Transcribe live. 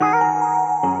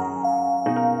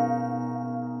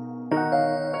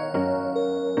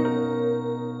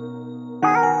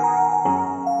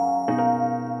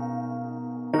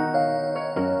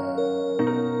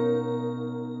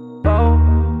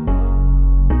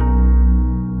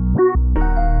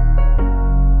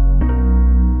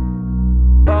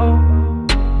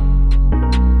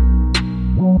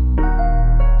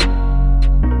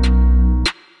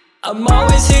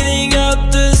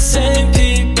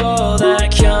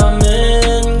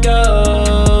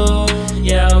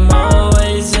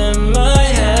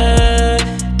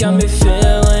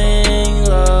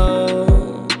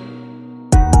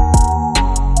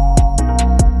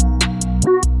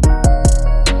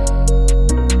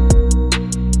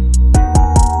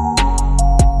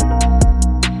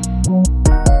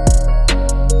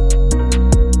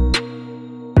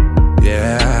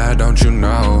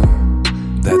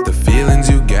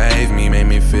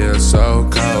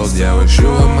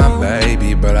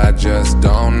baby, but I just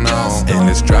don't know. And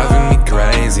it's driving me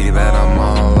crazy that I'm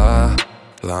all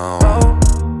alone.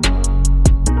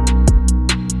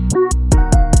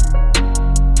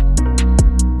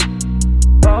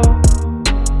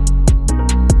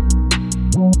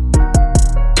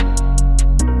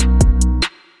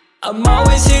 I'm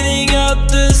always hitting up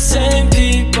the same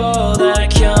people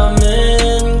that come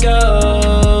and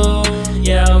go.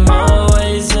 Yeah, I'm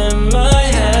always in my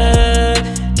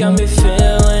head, got me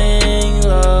feeling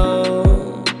low.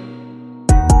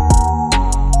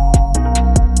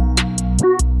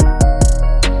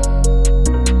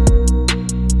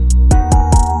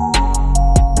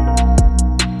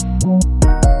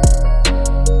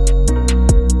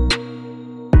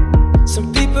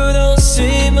 Some people don't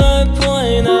see my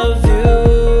point of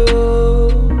view,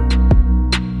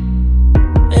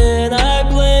 and I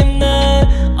blame that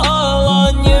all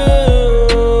on you.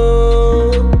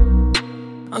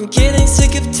 I'm getting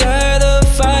sick of tired of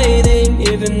fighting,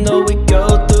 even though we go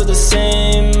through the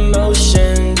same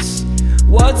motions.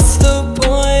 What's the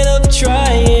point of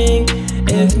trying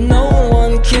if no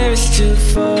one cares to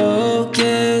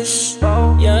focus?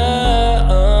 Yeah.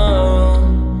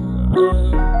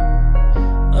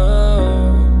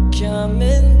 Come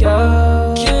and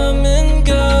go, come and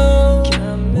go,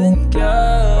 come and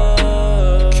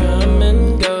go, come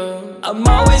and go. I'm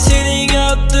always hitting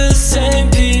up the same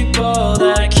people